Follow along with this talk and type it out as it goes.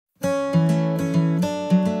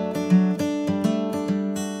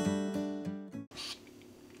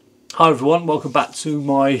Hi everyone, welcome back to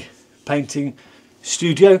my painting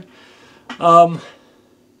studio.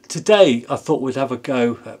 Today I thought we'd have a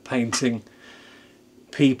go at painting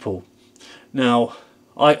people. Now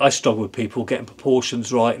I struggle with people, getting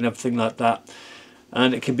proportions right and everything like that,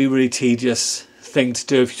 and it can be a really tedious thing to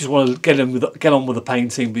do if you just want to get on with the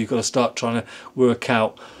painting, but you've got to start trying to work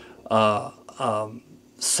out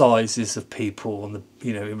sizes of people and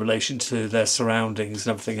in relation to their surroundings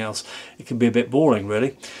and everything else. It can be a bit boring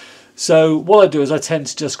really. So what I do is I tend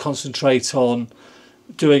to just concentrate on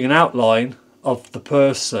doing an outline of the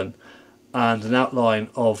person and an outline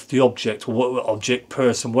of the object, or what object,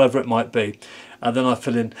 person, whatever it might be, and then I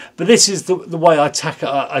fill in. But this is the way I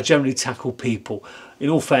generally tackle people. In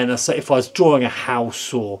all fairness, if I was drawing a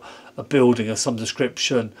house or a building of some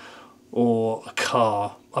description or a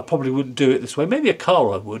car, I probably wouldn't do it this way. Maybe a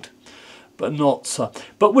car I would, but not.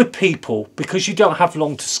 But with people, because you don't have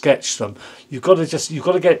long to sketch them, you've got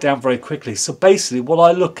to get it down very quickly. So basically, what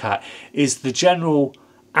I look at is the general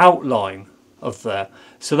outline of there.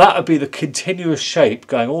 So that would be the continuous shape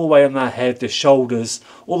going all the way on their head, their shoulders,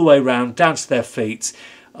 all the way around down to their feet,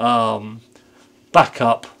 back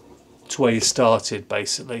up to where you started,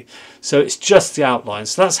 basically. So it's just the outline.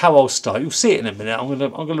 So that's how I'll start. You'll see it in a minute. I'm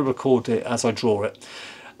gonna record it as I draw it.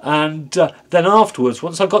 And then afterwards,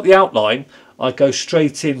 once I've got the outline, I go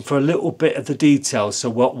straight in for a little bit of the details. So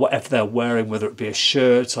whatever they're wearing, whether it be a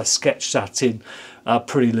shirt, I sketch that in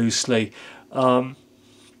pretty loosely. And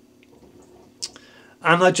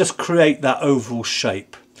I just create that overall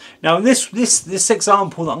shape. Now in this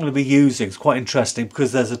example that I'm going to be using is quite interesting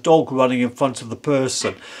because there's a dog running in front of the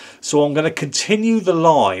person. So I'm going to continue the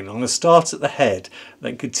line. I'm going to start at the head,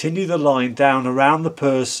 then continue the line down around the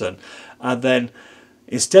person, and then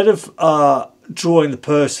instead of drawing the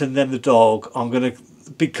person then the dog,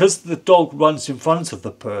 because the dog runs in front of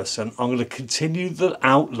the person, I'm going to continue the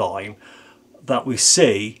outline that we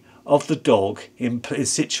see of the dog in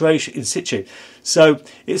situ. So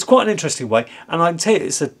it's quite an interesting way, and I can tell you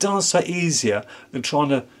it's a darn sight easier than trying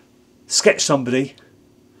to sketch somebody,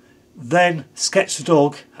 then sketch the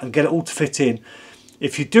dog and get it all to fit in.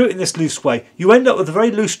 If you do it in this loose way, you end up with a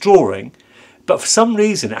very loose drawing, but for some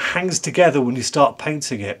reason it hangs together when you start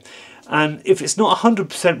painting it. And if it's not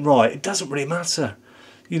 100% right, it doesn't really matter.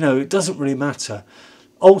 It doesn't really matter.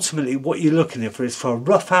 Ultimately, what you're looking for is for a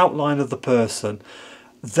rough outline of the person,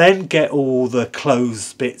 then get all the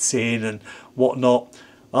clothes bits in and whatnot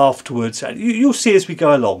afterwards. And you'll see as we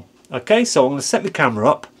go along. Okay, so I'm going to set the camera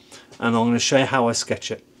up and I'm going to show you how I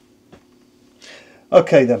sketch it.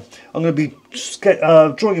 Okay then, I'm going to be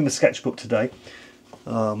drawing in the sketchbook today.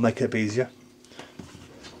 Make it a bit easier.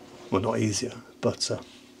 Well, not easier, but I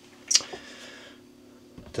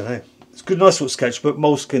don't know. It's a good, nice little sketchbook,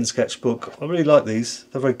 Moleskine sketchbook. I really like these.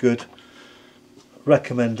 They're very good.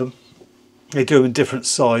 Recommend them. They do them in different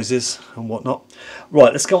sizes and whatnot.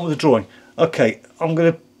 Right, let's go on with the drawing. Okay, I'm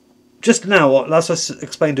going to just now, as I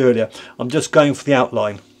explained earlier, I'm just going for the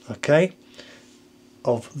outline, okay,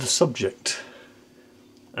 of the subject,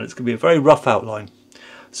 and it's going to be a very rough outline,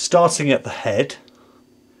 starting at the head.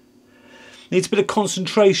 Needs a bit of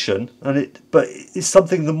concentration, but it's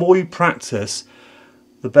something. The more you practice,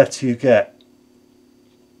 the better you get.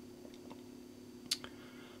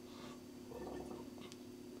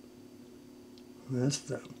 There's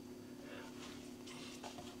that.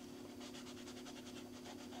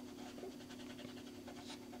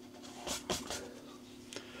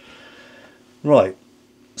 Right,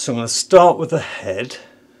 so I'm going to start with the head.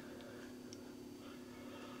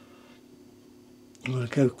 I'm going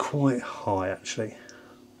to go quite high actually.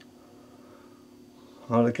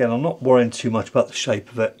 And again, I'm not worrying too much about the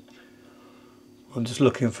shape of it. I'm just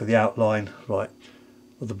looking for the outline, right,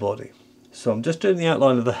 of the body. So I'm just doing the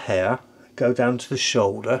outline of the hair. Go down to the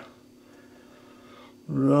shoulder,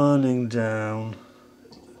 running down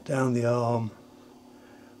the arm,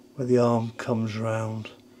 where the arm comes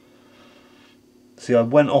round. See, I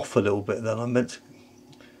went off a little bit then, I meant to,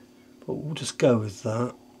 but we'll just go with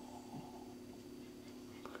that.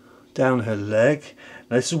 Down her leg.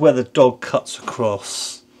 Now this is where the dog cuts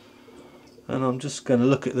across, and I'm just going to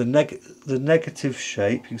look at the negative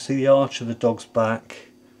shape. You can see the arch of the dog's back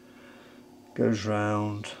goes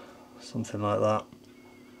round, something like that.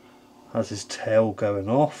 Has his tail going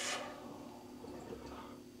off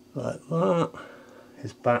like that.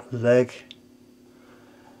 His back leg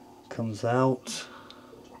comes out,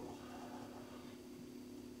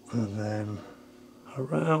 and then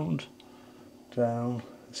around, down.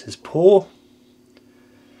 It's his paw.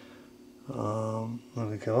 Let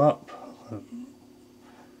me go up,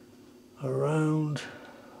 around,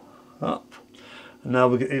 up, and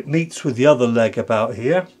now it meets with the other leg about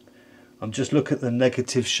here, I'm just looking at the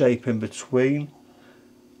negative shape in between.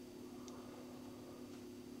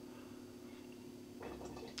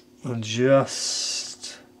 And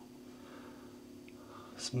just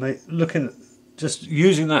looking at, just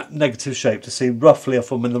using that negative shape to see roughly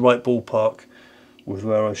if I'm in the right ballpark with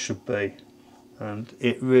where I should be. And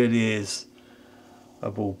it really is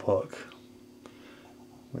a ballpark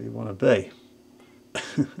where you want to be.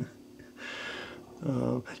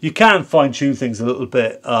 You can fine tune things a little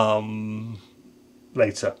bit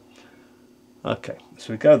later. Okay,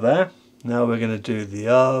 so we go there. Now we're going to do the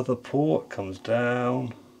other paw. It comes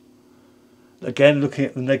down. Again, looking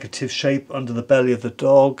at the negative shape under the belly of the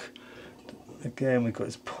dog. Again, we've got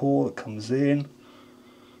his paw that comes in.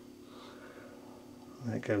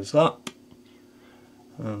 And it goes up.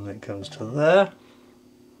 And it comes to there.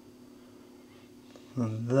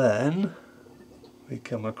 And then we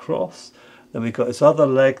come across. Then we've got this other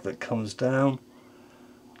leg that comes down.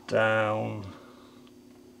 Down.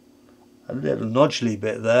 A little nodgely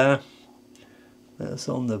bit there. That's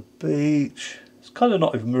on the beach. It's kind of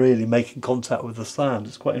not even really making contact with the sand.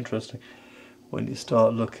 It's quite interesting when you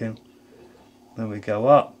start looking. Then we go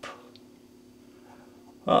up,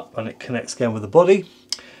 and it connects again with the body.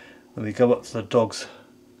 Then we go up to the dog's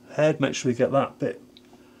head. Make sure we get that bit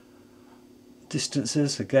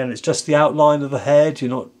distances. Again, it's just the outline of the head. You're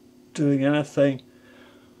not doing anything.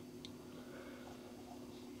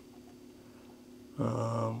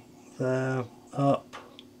 There, up.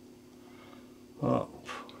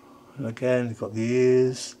 And again, you've got the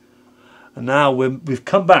ears. And now we've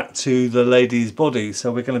come back to the lady's body,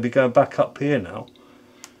 so we're going to be going back up here now.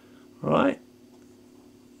 Right?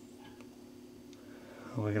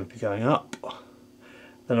 And we're going to be going up.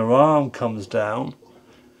 Then her arm comes down.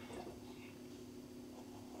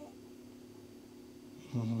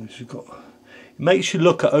 It makes you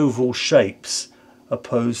look at overall shapes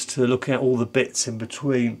opposed to looking at all the bits in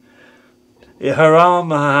between. Her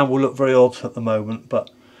arm and her hand will look very odd at the moment,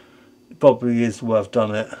 but it probably is the way I've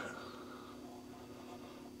done it.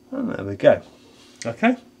 And there we go.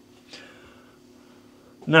 Okay.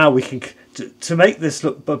 Now we can, to make this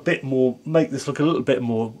look a bit more, make this look a little bit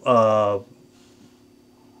more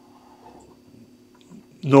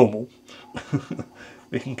normal.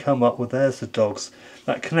 We can come up with, there's the dogs.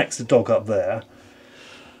 That connects the dog up there.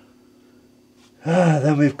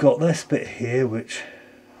 Then we've got this bit here, which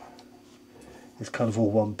is kind of all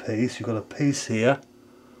one piece. You've got a piece here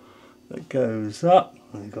that goes up,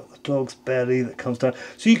 and you've got the dog's belly that comes down.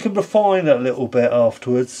 So you can refine that a little bit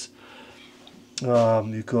afterwards.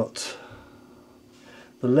 You've got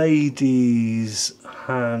the lady's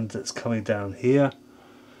hand that's coming down here,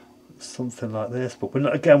 something like this. But we're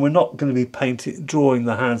not, again, we're not going to be drawing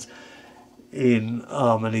the hands in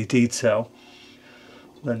any detail.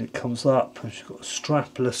 Then it comes up, and she's got a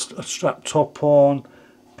strap top on,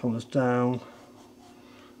 comes down.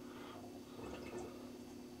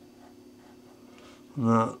 And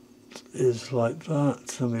that is like that.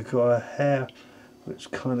 Then we've got her hair, which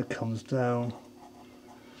kind of comes down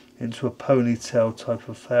into a ponytail type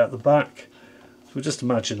of hair at the back. So we'll just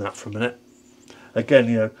imagine that for a minute. Again,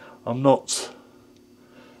 you know, I'm not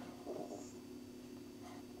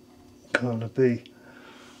going to be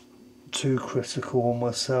too critical on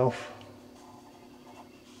myself.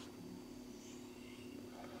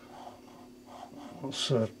 What's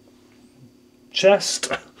her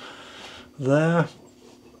chest there?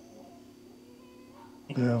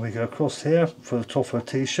 There we go across here for the top of her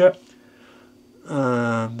t-shirt,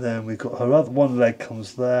 and then we've got her other one leg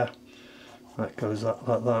comes there. That goes up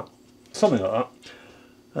like that, something like that.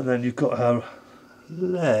 And then you've got her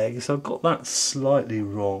leg. So I've got that slightly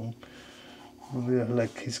wrong. Maybe her leg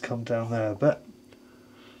has come down there a bit.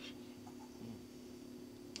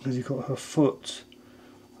 And you've got her foot.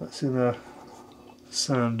 That's in a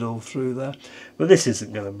sandal through there. But this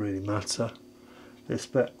isn't going to really matter. This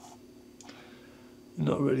bit. You're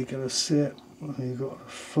not really going to see it. You've got her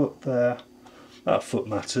foot there. That foot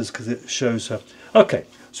matters because it shows her. Okay,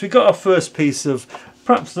 so we got our first piece of,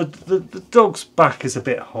 perhaps the dog's back is a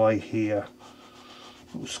bit high here.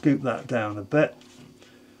 We'll scoop that down a bit.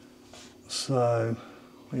 So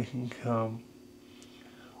we can come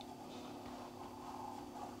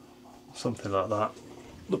something like that.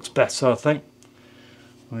 Looks better, I think.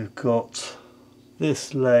 We've got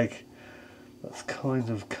this leg that's kind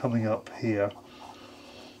of coming up here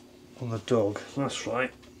on the dog. That's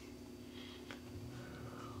right.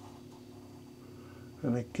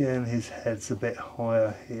 And again, his head's a bit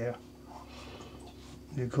higher here.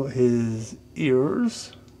 You've got his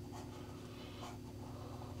ears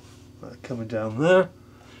that are coming down there,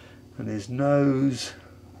 and his nose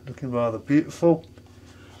looking rather beautiful.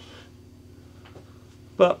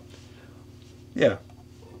 yeah,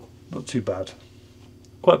 not too bad.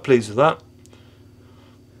 Quite pleased with that.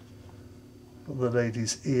 Got the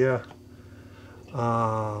lady's ear.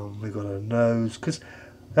 We've got her nose, because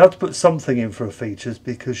I have to put something in for her features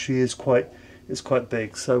because she is quite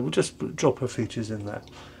big. So we'll just drop her features in there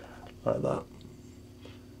like that.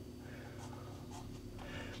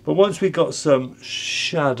 But once we got some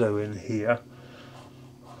shadow in here,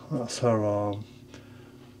 that's her arm.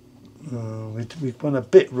 We went a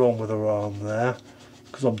bit wrong with her arm there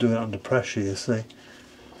because I'm doing it under pressure, you see.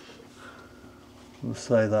 We'll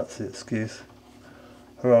say that's the excuse.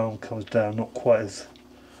 Her arm comes down not quite as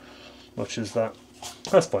much as that.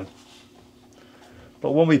 That's fine.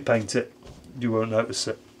 But when we paint it, you won't notice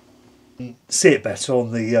it. See it better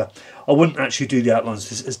on the... I wouldn't actually do the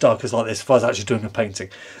outlines as dark as like this if I was actually doing a painting.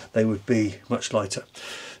 They would be much lighter.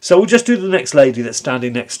 So we'll just do the next lady that's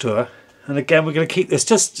standing next to her. And again, we're going to keep this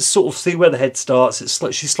just to sort of see where the head starts.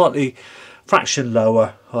 She's slightly fraction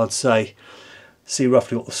lower, I'd say. See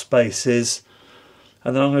roughly what the space is.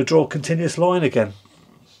 And then I'm going to draw a continuous line again.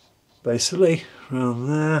 Basically, around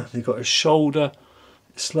there. You've got his shoulder.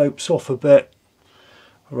 It slopes off a bit.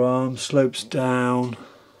 Her arm slopes down.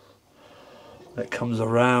 It comes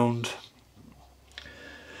around.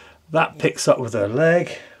 That picks up with her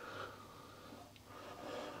leg.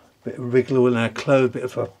 Bit of wriggle in her clothes, bit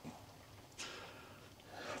of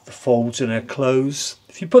the folds in her clothes.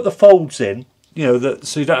 If you put the folds in, you know,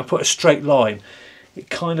 so you don't have to put a straight line, it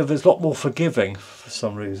kind of is a lot more forgiving for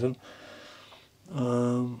some reason.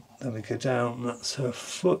 Then we go down, that's her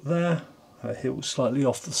foot there. Her heel slightly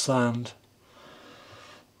off the sand.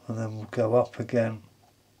 And then we'll go up again.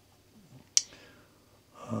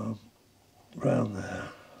 Round there,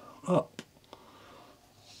 up,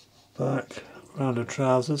 back, round her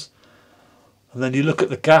trousers, and then you look at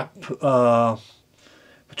the gap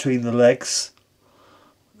between the legs,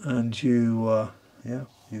 and you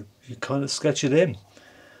kind of sketch it in.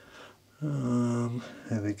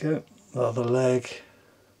 There we go. The other leg,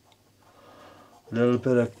 a little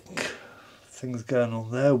bit of things going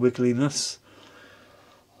on there, wiggliness.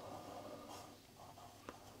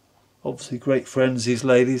 Obviously great friends, these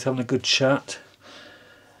ladies, having a good chat.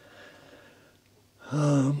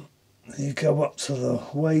 You go up to the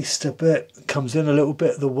waist a bit, comes in a little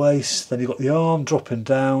bit at the waist, then you've got the arm dropping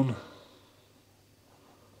down,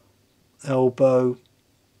 elbow,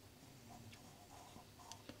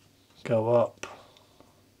 go up,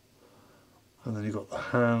 and then you've got the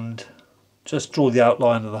hand. Just draw the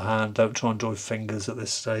outline of the hand, don't try and draw fingers at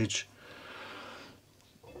this stage.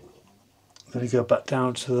 Then you go back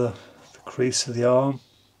down to the crease of the arm,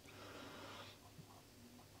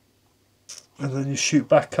 and then you shoot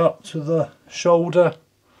back up to the shoulder,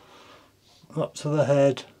 up to the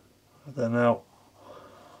head, and then out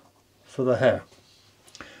for the hair,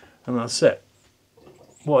 and that's it.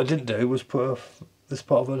 What I didn't do was put this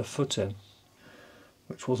part of her foot in,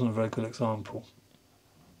 which wasn't a very good example.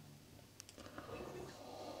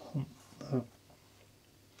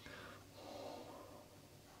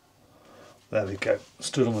 There we go,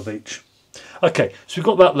 stood on the beach. Okay, so we've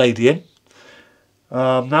got that lady in.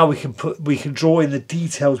 Now we can draw in the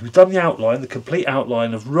details. We've done the outline, the complete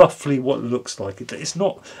outline of roughly what it looks like. It's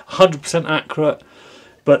not 100% accurate,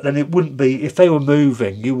 but then it wouldn't be, if they were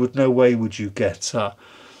moving, you would, no way would you get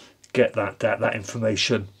that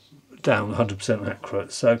information down 100%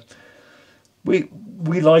 accurate. So we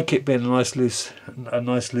like it being a nice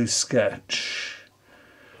loose sketch.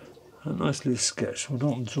 A nice loose sketch. We're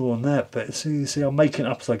not drawing that bit. So you see, I'm making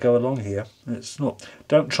it up as I go along here. It's not.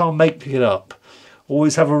 Don't try and make it up.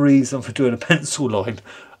 Always have a reason for doing a pencil line,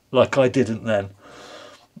 like I didn't then.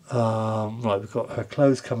 Right, we've got her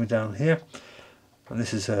clothes coming down here, and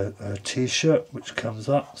this is her t-shirt, which comes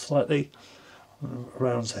up slightly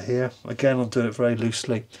around her here. Again, I'm doing it very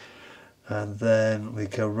loosely, and then we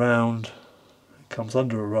go round. It comes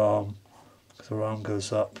under her arm, because her arm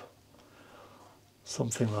goes up.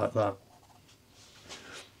 Something like that.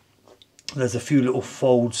 There's a few little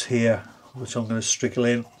folds here which I'm going to striggle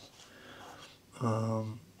in.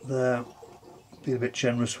 There, be a bit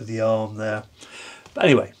generous with the arm there. But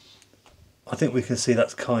anyway, I think we can see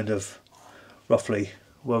that's kind of roughly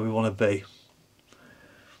where we want to be.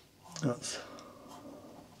 That's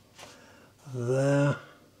there.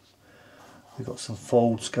 We've got some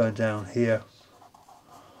folds going down here.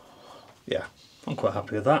 Yeah, I'm quite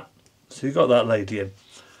happy with that. So you've got that lady in.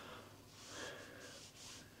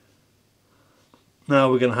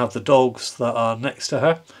 Now we're going to have the dogs that are next to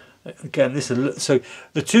her. Again, this is so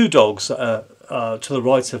the two dogs to the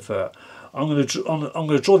right of her. I'm going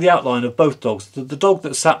to draw the outline of both dogs. The dog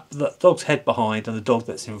that sat, the dog's head behind, and the dog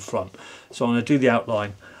that's in front. So I'm going to do the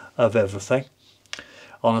outline of everything.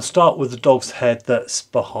 I'm going to start with the dog's head that's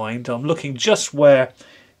behind. I'm looking just where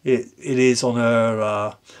it is on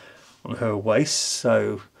her waist,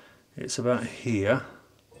 so it's about here.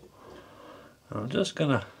 I'm just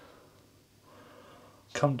going to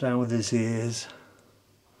come down with his ears,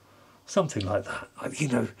 something like that. You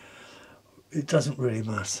know, it doesn't really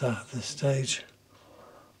matter at this stage.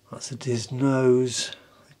 That's his nose,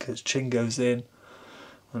 because chin goes in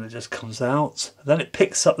and it just comes out. And then it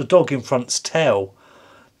picks up the dog in front's tail.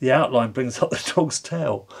 The outline brings up the dog's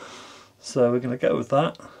tail. So we're going to go with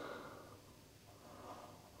that.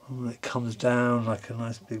 And it comes down like a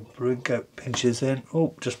nice big broom goat, pinches in.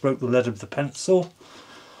 Oh, just broke the lead of the pencil.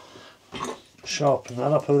 Sharpen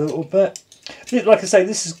that up a little bit. Like I say,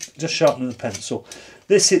 this is just sharpening the pencil.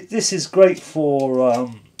 This is great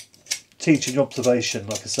for teaching observation,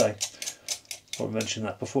 like I say. I mentioned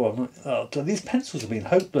that before. I'm like, oh, these pencils have been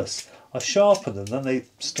hopeless. I sharpen them, then they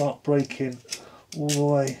start breaking all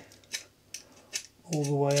the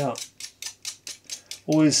way up.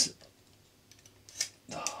 Always,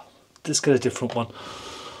 let's get a different one.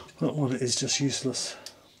 That one is just useless.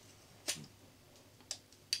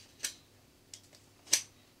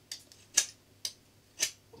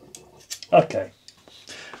 Okay,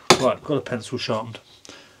 right, got a pencil sharpened.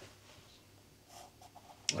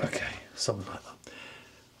 Okay, something like that.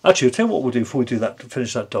 Actually, I'll tell you what we'll do before we do that, to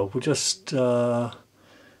finish that dog. We'll just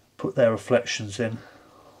put their reflections in.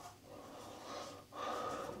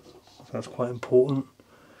 That's quite important.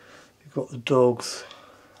 You've got the dog's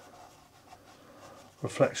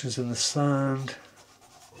reflections in the sand.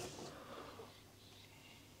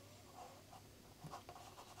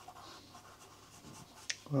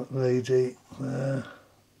 That lady there.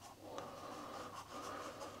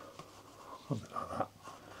 Something like that.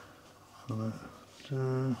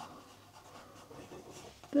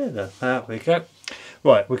 There we go.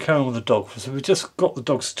 Right, we're carrying on with the dog. So we've just got the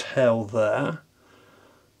dog's tail there.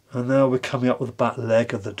 And now we're coming up with the back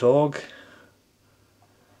leg of the dog.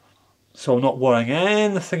 So I'm not worrying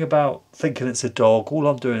anything about thinking it's a dog. All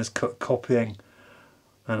I'm doing is copying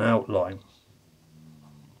an outline.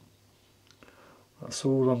 That's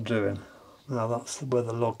all I'm doing. Now that's where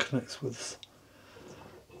the log connects with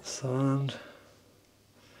the sand.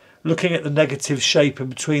 Looking at the negative shape in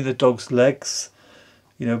between the dog's legs,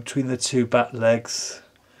 you know, between the two back legs,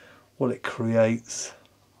 what it creates.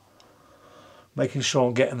 Making sure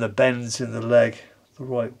I'm getting the bends in the leg the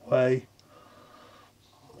right way.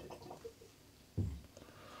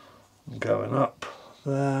 I'm going up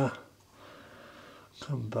there.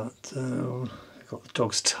 Come back down. You've got the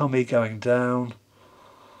dog's tummy going down.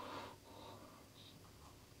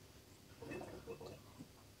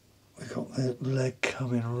 We've got the leg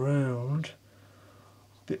coming round.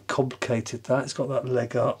 A bit complicated that. It's got that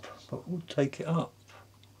leg up, but we'll take it up.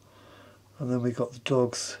 And then we've got the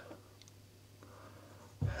dog's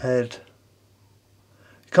head.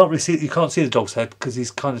 You can't see the dog's head because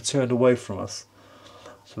he's kind of turned away from us.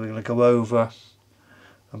 So we're going to go over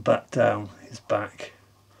and back down his back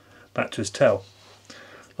to his tail,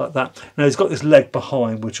 like that. Now he's got this leg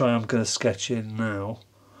behind, which I am going to sketch in now.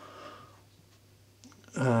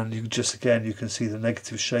 And you just, again, you can see the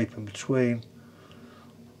negative shape in between.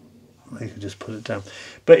 You can just put it down.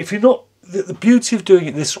 But if you're not, the beauty of doing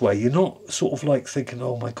it this way, you're not sort of like thinking,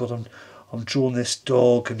 oh my God, I'm drawing this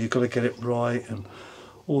dog and you've got to get it right and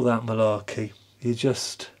all that malarkey. You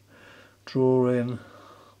just draw in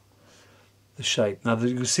the shape. Now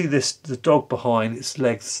you can see this, the dog behind, its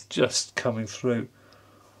legs just coming through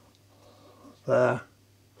there.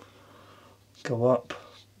 Go up.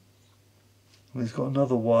 And he's got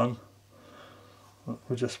another one.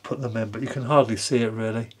 We'll just put them in, but you can hardly see it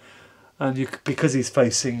really. And you, because he's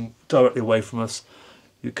facing directly away from us,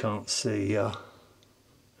 you can't see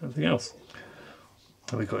anything else.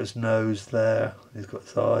 And we've got his nose there, he's got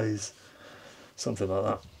his eyes, something like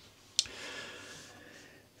that.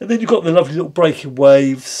 And then you've got the lovely little breaking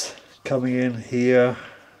waves coming in here,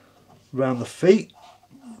 around the feet,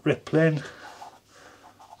 rippling.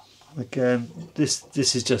 Again, this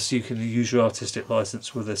is just, you can use your artistic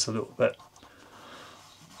license with this a little bit.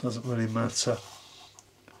 Doesn't really matter.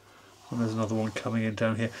 And there's another one coming in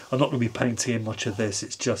down here. I'm not going to be painting in much of this.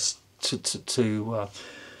 It's just to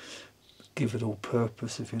give it all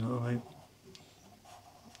purpose, if you know what I mean.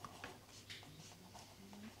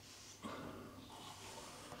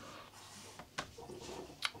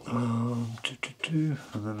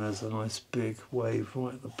 And then there's a nice big wave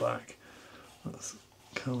right at the back that's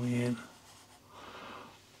coming in,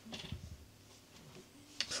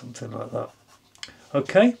 something like that.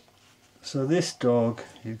 Okay, so this dog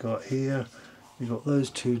you got here, you got those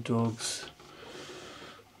two dogs,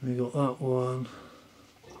 you got that one,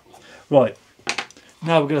 Right,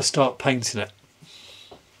 now we're going to start painting it.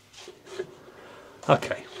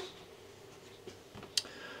 Okay.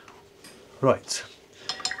 Right.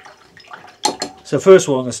 So first of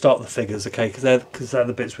all, I'm going to start with the figures, okay, because they're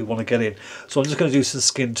the bits we want to get in. So I'm just going to do some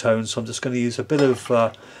skin tones. So I'm just going to use a bit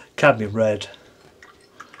of cadmium red.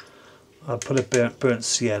 I'll put a burnt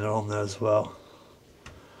sienna on there as well.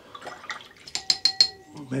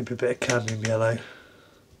 Maybe a bit of cadmium yellow.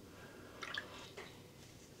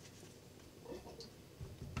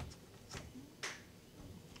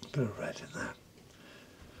 A bit of red in there.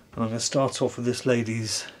 And I'm going to start off with this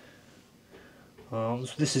lady's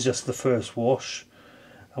arms. This is just the first wash,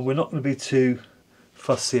 and we're not going to be too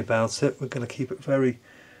fussy about it. We're going to keep it very,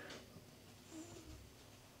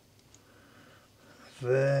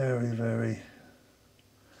 very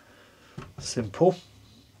simple.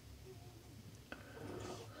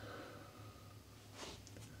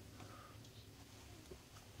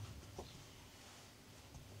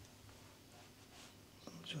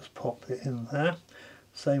 Just pop it in there.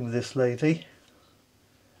 Same with this lady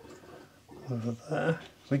over there.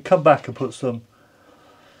 We can come back and put some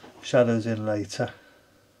shadows in later.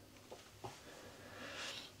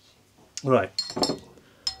 Right,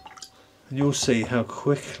 and you'll see how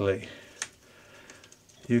quickly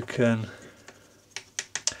you can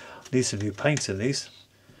need some new paint in these.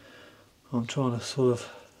 I'm trying to sort of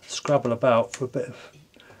scrabble about for a bit of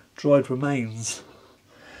dried remains.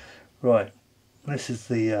 Right, this is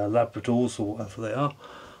the Labradors or whatever they are.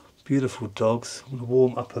 Beautiful dogs. I'm going to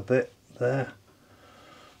warm up a bit there.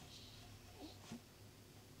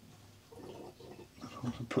 I'm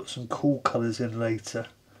going to put some cool colours in later.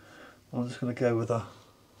 I'm just going to go with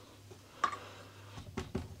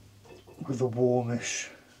a warmish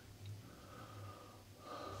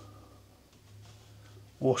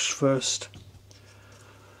wash first.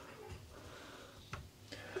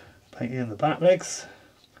 Painting in the back legs.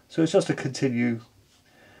 So it's just a continued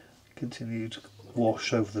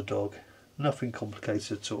wash over the dog. Nothing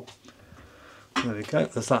complicated at all. There we go,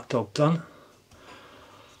 there's that dog done.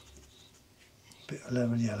 A bit of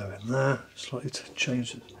lemon yellow in there, slightly to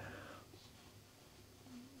change it.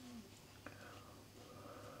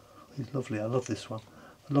 He's lovely, I love this one.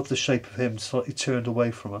 I love the shape of him, slightly turned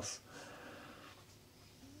away from us.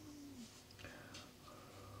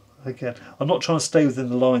 Again, I'm not trying to stay within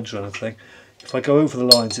the lines or anything. If I go over the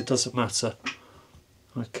lines, it doesn't matter.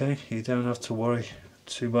 Okay, you don't have to worry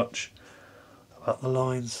too much about the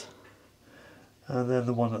lines. And then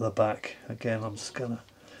the one at the back, again, I'm just going to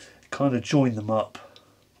kind of join them up.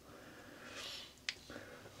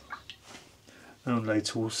 And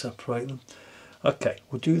later we'll separate them. Okay,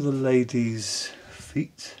 we'll do the lady's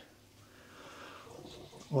feet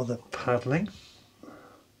while they're paddling.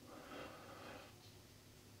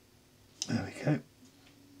 There we go.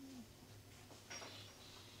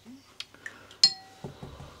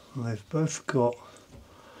 And they've both got,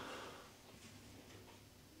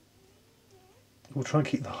 we'll try and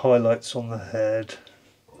keep the highlights on the head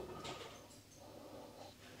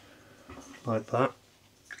like that.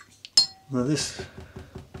 Now this,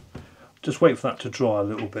 just wait for that to dry a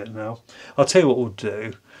little bit now. I'll tell you what we'll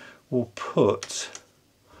do, we'll put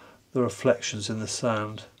the reflections in the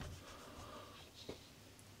sand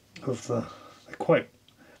of the,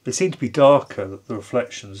 they seem to be darker, the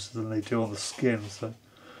reflections, than they do on the skin, so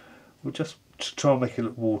we'll just try and make it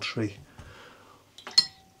look watery.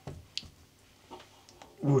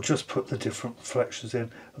 We'll just put the different reflections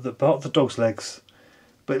in at the part of the dog's legs.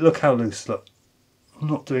 But look how loose, look. I'm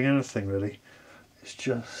not doing anything really. It's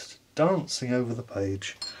just dancing over the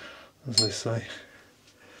page, as they say.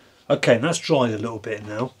 Okay, and that's dried a little bit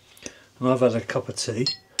now. And I've had a cup of tea.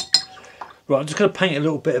 Right, I'm just going to paint a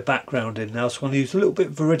little bit of background in now. So I'm going to use a little bit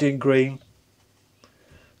of Viridian green,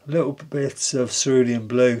 a little bit of cerulean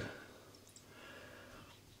blue,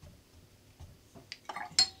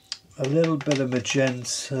 a little bit of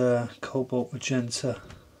magenta, cobalt magenta.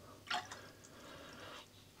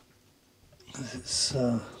 It's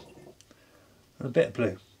a bit of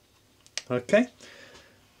blue. Okay,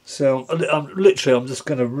 so I'm just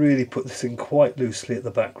going to really put this in quite loosely at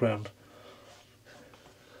the background.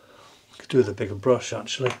 I could do with a bigger brush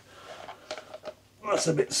actually. That's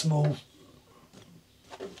a bit small.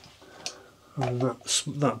 And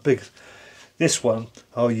that big. This one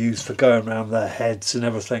I'll use for going around their heads and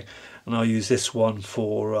everything, and I'll use this one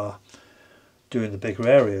for doing the bigger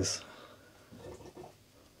areas.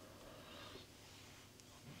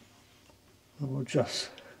 And we'll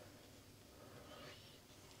just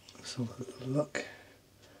have a little look.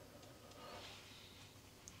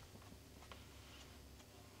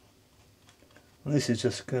 And this is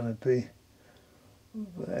just going to be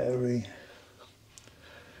Very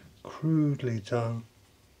crudely done.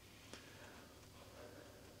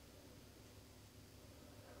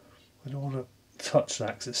 I don't want to touch that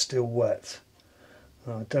because it's still wet.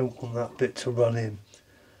 I don't want that bit to run in.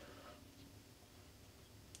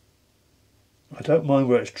 I don't mind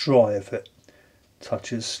where it's dry if it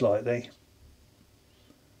touches slightly,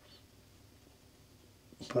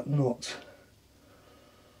 but not.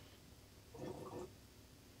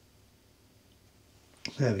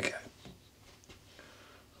 There we go.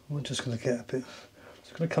 We're just going to get a bit.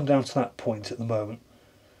 It's going to come down to that point at the moment.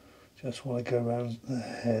 Just want to go around the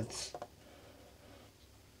heads.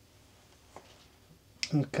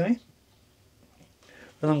 Okay.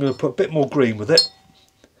 Then I'm going to put a bit more green with it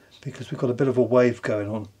because we've got a bit of a wave going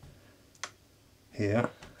on here.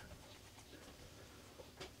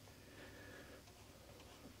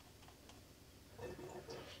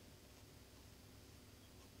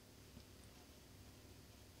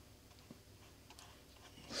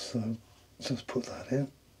 So just put that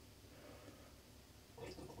in.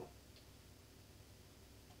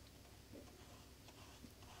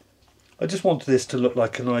 I just wanted this to look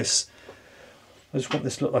like a nice, I just want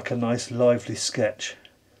this to look like a nice lively sketch.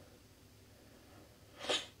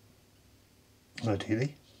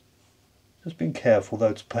 Ideally. Just being careful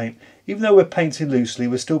though to paint. Even though we're painting loosely,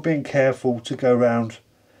 we're still being careful to go around,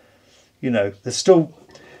 you know, there's still,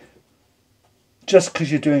 just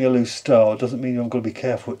because you're doing a loose style doesn't mean you're going to be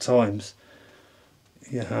careful at times.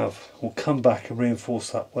 You have, we'll come back and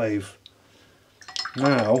reinforce that wave.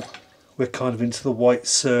 Now we're kind of into the white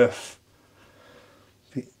surf,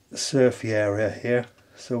 the surfy area here,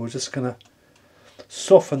 so we're just going to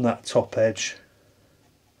soften that top edge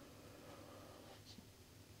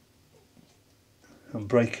and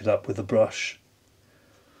break it up with a brush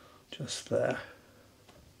just there.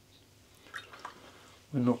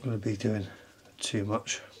 We're not going to be doing too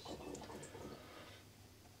much.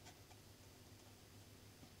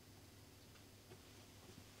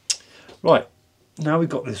 Right, now we've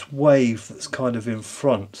got this wave that's kind of in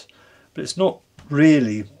front, but it's not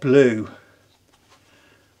really blue.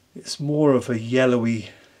 It's more of a yellowy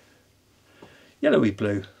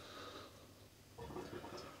blue.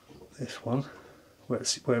 This one,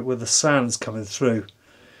 where the sand's coming through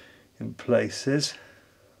in places.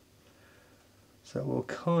 So we'll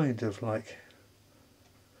kind of like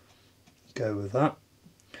go with that.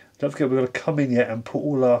 Don't forget we've got to come in yet and put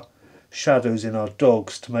all our shadows in our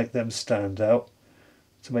dogs to make them stand out,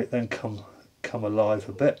 to make them come alive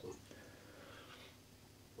a bit.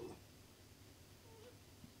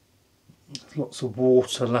 There's lots of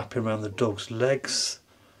water lapping around the dog's legs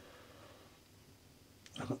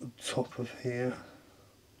and at the top of here.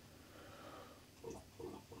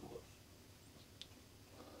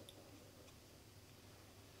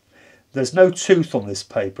 There's no tooth on this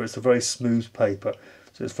paper, it's a very smooth paper,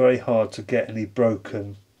 so it's very hard to get any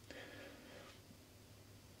broken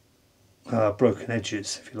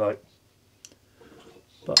edges, if you like,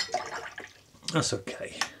 but that's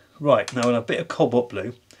okay. Right, now in a bit of cobalt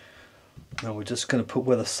blue, now we're just going to put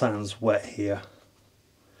where the sand's wet here.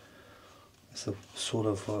 It's a sort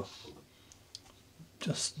of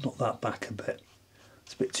just knock that back a bit,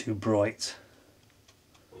 it's a bit too bright.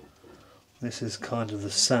 This is kind of the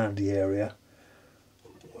sandy area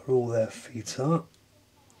where all their feet are.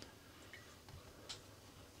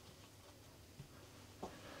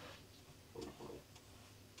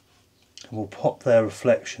 And we'll pop their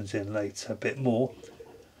reflections in later a bit more.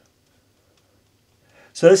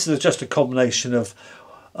 So this is just a combination of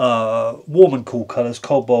warm and cool colours,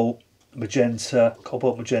 cobalt magenta,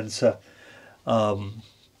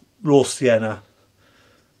 raw sienna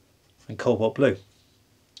and cobalt blue.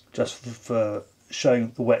 Just for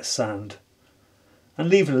showing the wet sand and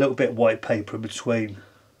leaving a little bit of white paper in between,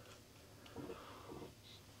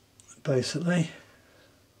 basically.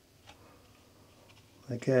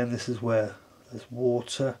 Again, this is where there's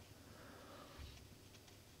water,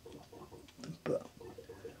 but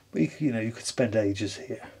you could spend ages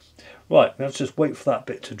here. Right, let's just wait for that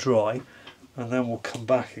bit to dry and then we'll come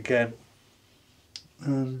back again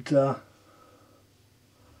and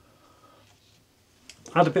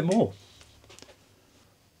add a bit more.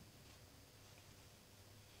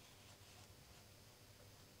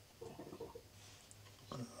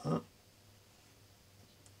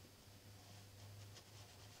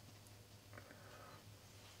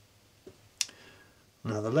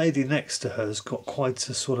 Now the lady next to her has got quite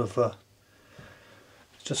a sort of a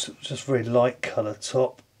just very light colour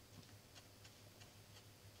top,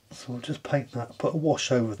 so we'll just paint that, put a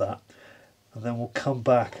wash over that, and then we'll come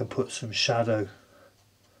back and put some shadow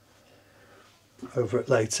over it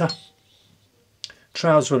later.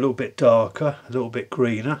 Trousers are a little bit darker, a little bit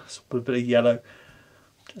greener. So put a bit of yellow,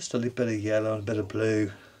 just a little bit of yellow and a bit of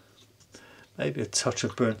blue. Maybe a touch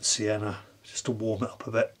of burnt sienna, just to warm it up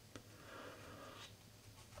a bit.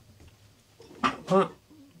 I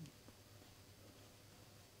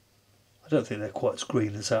don't think they're quite as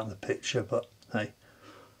green as out in the picture, but hey,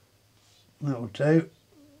 that will do.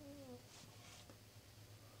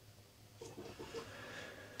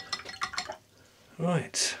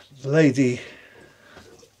 Right, the lady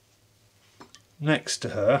next to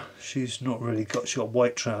her, she's got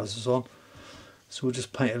white trousers on, so we'll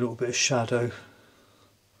just paint a little bit of shadow.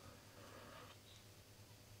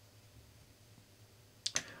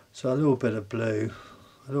 So a little bit of blue,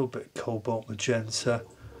 a little bit of cobalt magenta,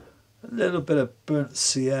 a little bit of burnt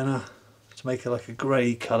sienna to make it like a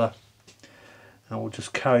grey colour, and we'll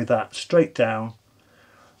just carry that straight down.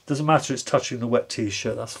 Doesn't matter, it's touching the wet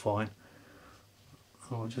t-shirt, that's fine.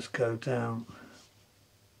 And we'll just go down.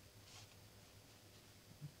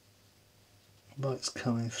 Light's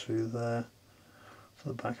coming through there for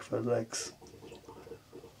the back of her legs.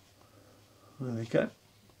 There we go.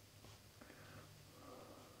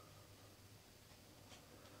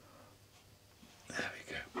 There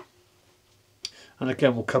we go. And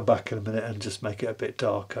again, we'll come back in a minute and just make it a bit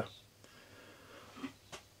darker.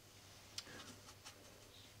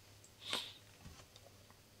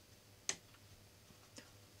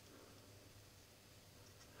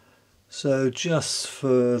 So just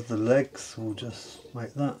for the legs, we'll just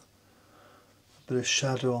make that a bit of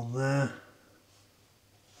shadow on there,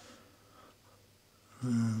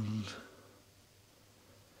 and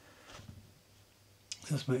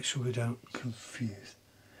just make sure we don't confuse.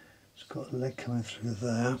 It's got a leg coming through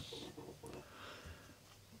there.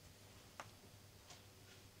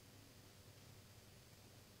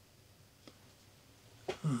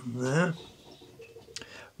 And there.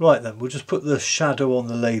 Right then, we'll just put the shadow on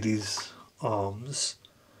the lady's arms.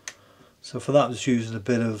 So for that I was using a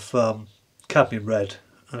bit of cadmium red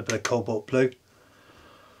and a bit of cobalt blue.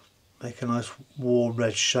 Make a nice warm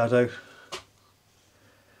red shadow.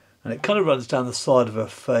 And it kind of runs down the side of her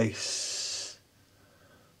face.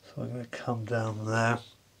 So I'm going to come down there.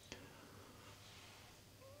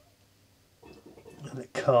 And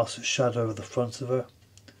it casts a shadow over the front of her,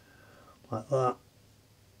 like that.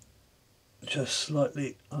 Just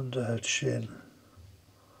slightly under her chin,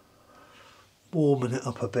 warming it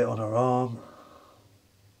up a bit on her arm.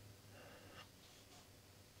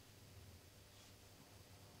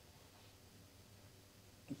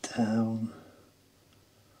 Down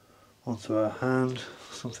onto her hand,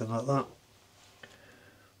 something like that.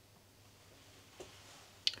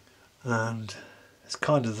 And it's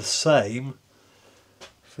kind of the same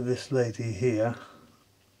for this lady here.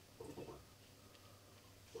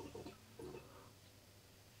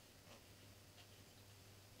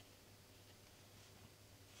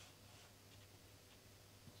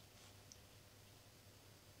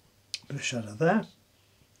 Bit of shadow there,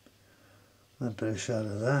 and a bit of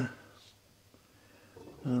shadow there,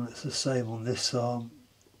 and it's the same on this arm.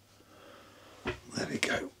 There we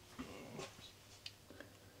go.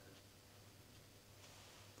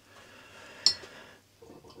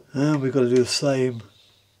 And we've got to do the same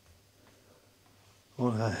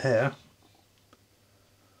on her hair.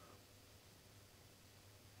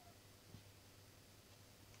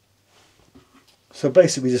 So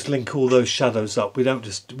basically, we just link all those shadows up. We don't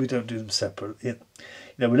do them separately. You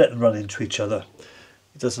know, we let them run into each other.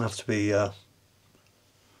 It doesn't have to be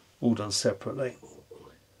all done separately.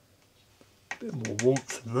 A bit more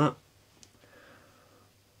warmth than that.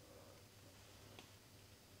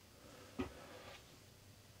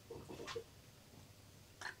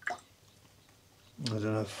 I don't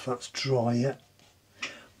know if that's dry yet,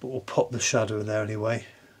 but we'll pop the shadow in there anyway.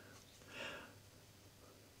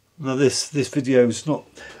 Now this video is not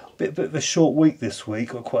a bit of a short week this week.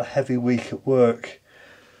 Got quite a heavy week at work,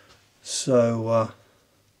 so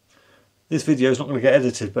this video is not going to get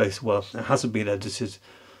edited. Basically, well, it hasn't been edited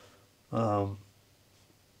because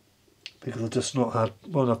I've just not had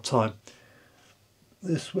enough time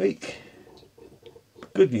this week.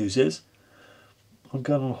 Good news is I'm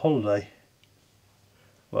going on holiday.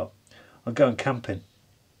 Well, I'm going camping.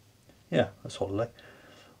 Yeah, that's holiday.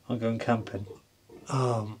 I'm going camping.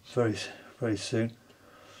 Very soon.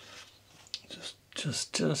 Just.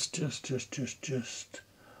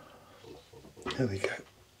 There we go.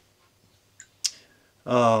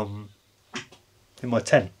 In my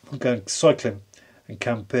tent. I'm going cycling and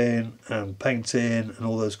camping and painting and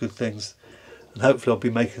all those good things. And hopefully I'll be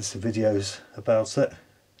making some videos about it.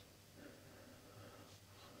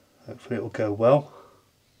 Hopefully it will go well.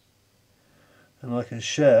 And I can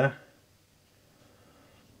share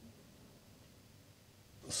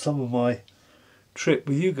some of my trick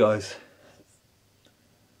with you guys.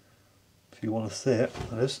 If you want to see it,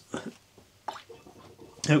 that is.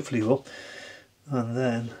 Hopefully you will. And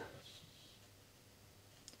then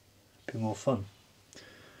be more fun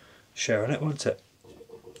sharing it, won't it?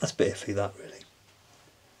 That's a bit iffy, that, really.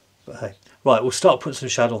 But hey. Right, we'll start putting some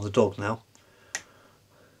shadow on the dog now.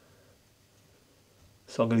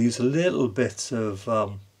 So I'm going to use a little bit of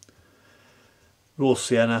raw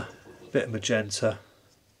sienna, a bit of magenta,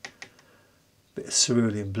 a bit of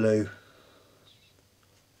cerulean blue.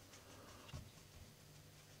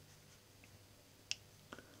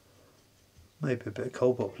 Maybe a bit of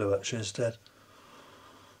cobalt blue actually instead.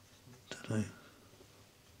 Don't know.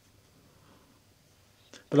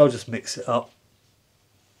 But I'll just mix it up.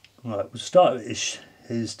 Right, we'll start with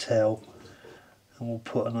his tail, and we'll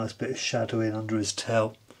put a nice bit of shadow in under his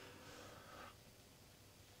tail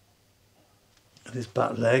and his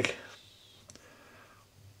back leg.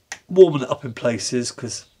 Warming it up in places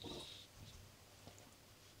because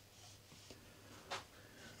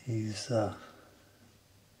he's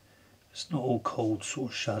it's not all cold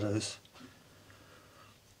sort of shadows,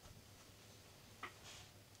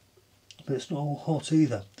 but it's not all hot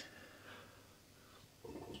either.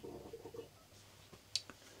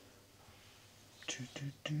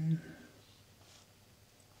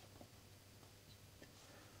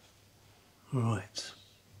 Right,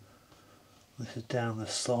 this is down the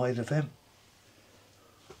side of him.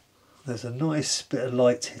 There's a nice bit of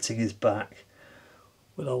light hitting his back,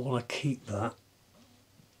 but I want to keep that.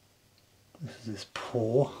 This is his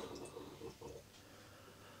paw.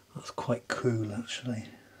 That's quite cool actually,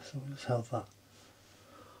 so we'll just have that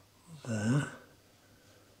there.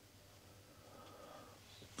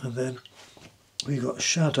 And then we've got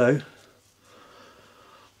shadow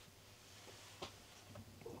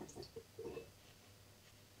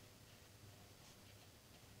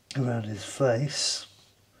around his face,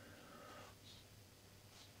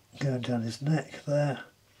 going down his neck there,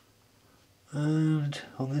 and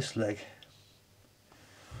on this leg.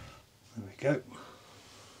 There we go.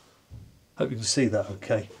 Hope you can see that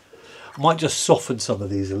okay. I might just soften some of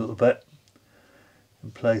these a little bit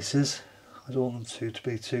in places. I don't want them to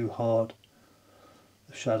be too hard,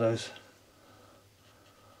 the shadows.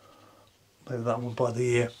 Maybe that one by the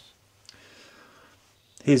ear.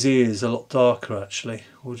 His ear is a lot darker actually.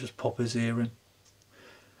 We'll just pop his ear in.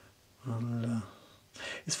 And,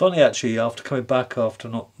 it's funny actually, after coming back after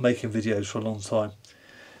not making videos for a long time,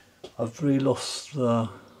 I've really lost the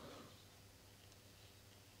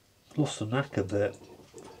knack a bit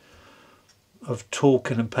of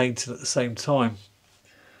talking and painting at the same time.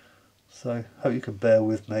 So hope you can bear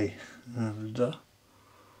with me, and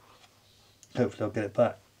hopefully I'll get it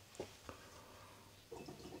back.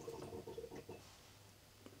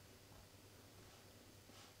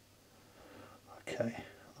 Okay,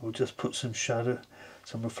 we'll just put some shadow,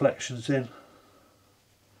 some reflections in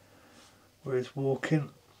where he's walking.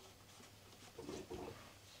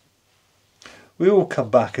 We will come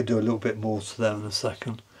back and do a little bit more to them in a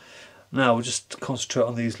second. Now we'll just concentrate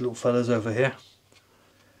on these little fellas over here.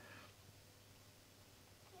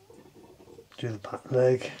 Do the back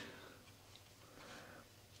leg.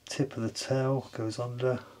 Tip of the tail goes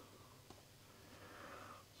under.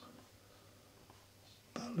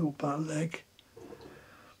 That little back leg.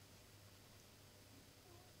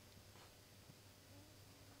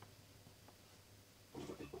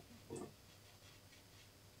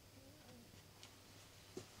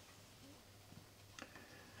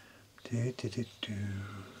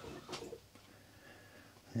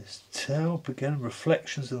 His tail, again,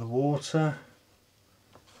 reflections in the water.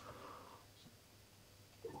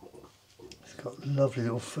 He's got a lovely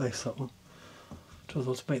little face, that one. Just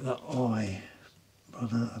want to make that eye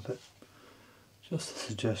run out a bit. Just a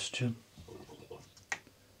suggestion.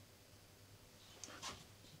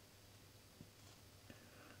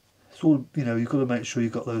 It's all, you know, you've got to make sure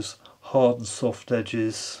you've got those hard and soft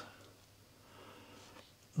edges.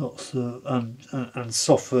 Lots of, and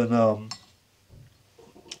soften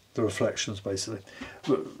the reflections basically.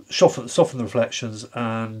 Soften the reflections,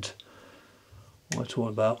 and what am I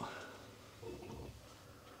talking about?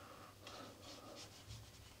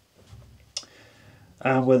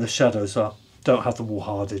 And where the shadows are, don't have them all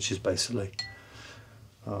hard edges basically.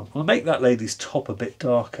 I'll make that lady's top a bit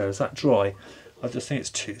darker. Is that dry? I just think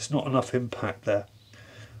it's not enough impact there.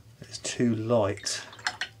 It's too light.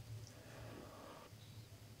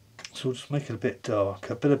 So we'll just make it a bit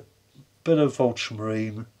darker, a bit of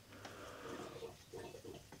ultramarine,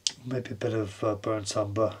 maybe a bit of burnt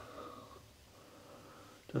umber,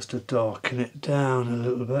 just to darken it down a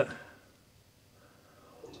little bit.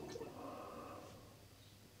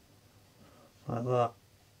 like that.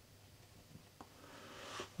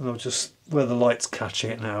 And I'll just, where the light's catching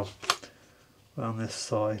it now, around this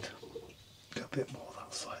side, get a bit more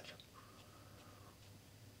that side.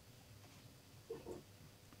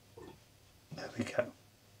 There we go.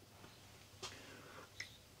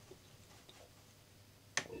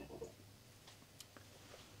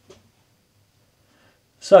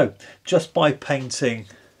 So, just by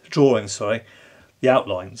drawing the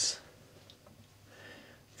outlines,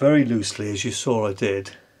 very loosely, as you saw I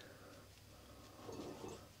did,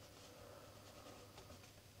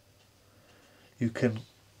 you can,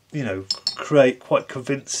 create quite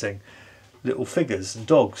convincing little figures and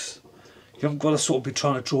dogs. You haven't got to sort of be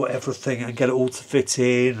trying to draw everything and get it all to fit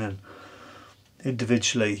in and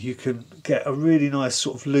individually. You can get a really nice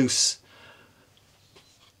sort of loose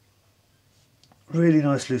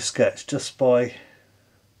sketch just by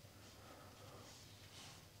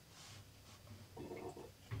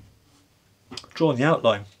drawing the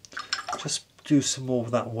outline. Just do some more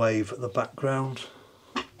of that wave at the background.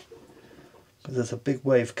 But there's a big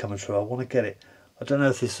wave coming through. I want to get it. I don't know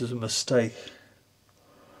if this is a mistake.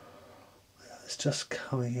 It's just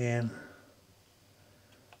coming in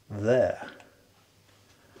there.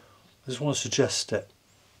 I just want to suggest it.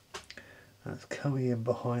 And it's coming in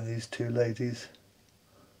behind these two ladies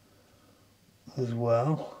as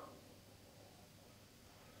well.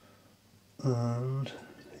 And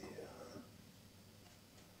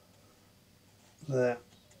there.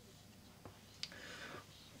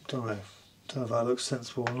 Don't know if that looks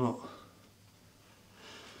sensible or not.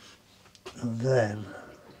 And then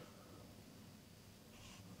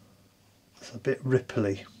it's a bit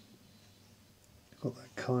ripply. Got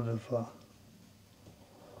that kind of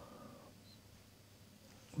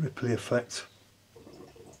ripply effect.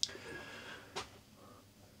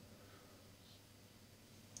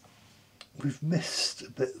 We've missed a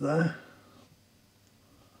bit there,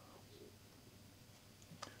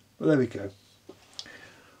 but there we go.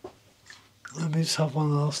 Let me just have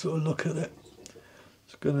one last little look at it.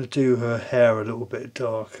 It's going to do her hair a little bit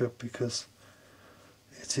darker because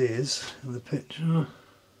it is in the picture.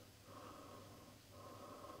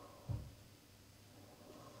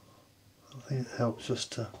 I think it helps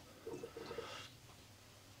just to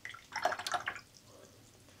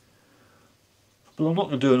but I'm not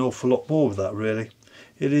going to do an awful lot more with that really.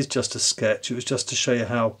 It is just a sketch. It was just to show you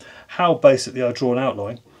how basically I draw an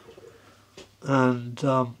outline, and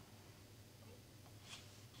to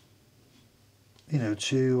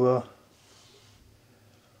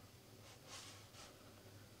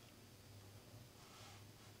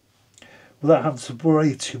without having to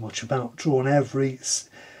worry too much about drawing every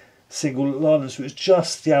single line. So it's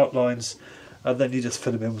just the outlines, and then you just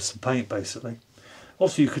fill them in with some paint basically.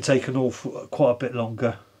 Obviously you could take quite a bit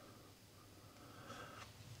longer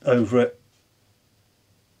over it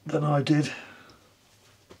than I did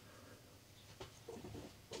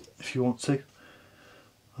if you want to,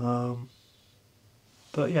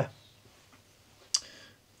 but yeah,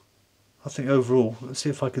 I think overall, let's see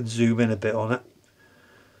if I can zoom in a bit on it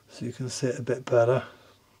so you can see it a bit better.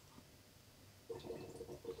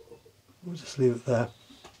 We'll just leave it there.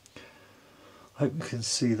 I hope you can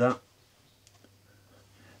see that.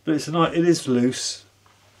 But it is loose,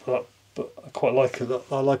 but I quite like it.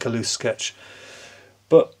 I like a loose sketch.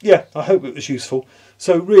 But yeah, I hope it was useful.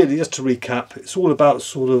 So really, just to recap, it's all about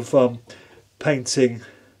sort of painting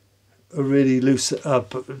a really loose,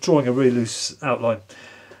 drawing a really loose outline,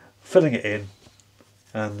 filling it in,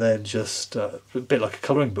 and then just a bit like a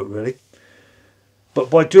colouring book really. But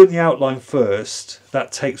by doing the outline first,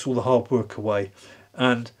 that takes all the hard work away,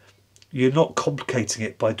 and you're not complicating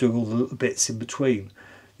it by doing all the little bits in between.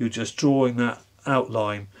 You're just drawing that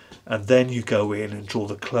outline, and then you go in and draw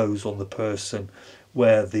the clothes on the person,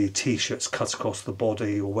 where the t-shirt's cut across the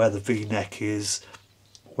body, or where the v-neck is,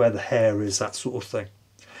 where the hair is, that sort of thing.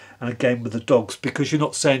 And again with the dogs, because you're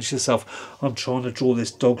not saying to yourself, I'm trying to draw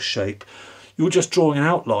this dog shape, you're just drawing an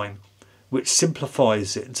outline which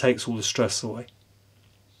simplifies it and takes all the stress away.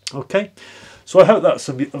 Okay, so I hope that's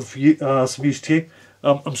some use to you.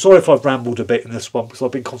 I'm sorry if I've rambled a bit in this one because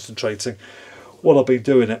I've been concentrating while I've been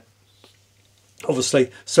doing it,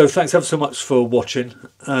 obviously. So thanks ever so much for watching,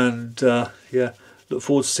 and yeah, look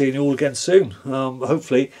forward to seeing you all again soon.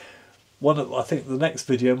 Hopefully I think the next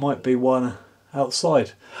video might be one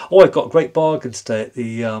outside. Oh, I've got a great bargain today at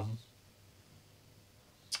the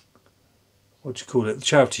what do you call it, the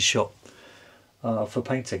charity shop for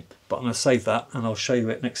painting, but I'm going to save that and I'll show you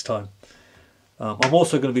it next time. I'm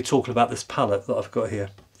also going to be talking about this palette that I've got here,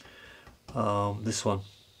 this one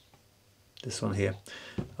here.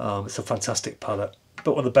 It's a fantastic palette.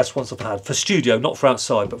 but one of the best ones I've had for studio, not for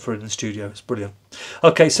outside, but for in the studio. It's brilliant.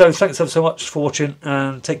 Okay, so thanks ever so much for watching,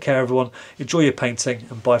 and take care everyone. Enjoy your painting,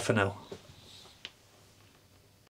 and bye for now.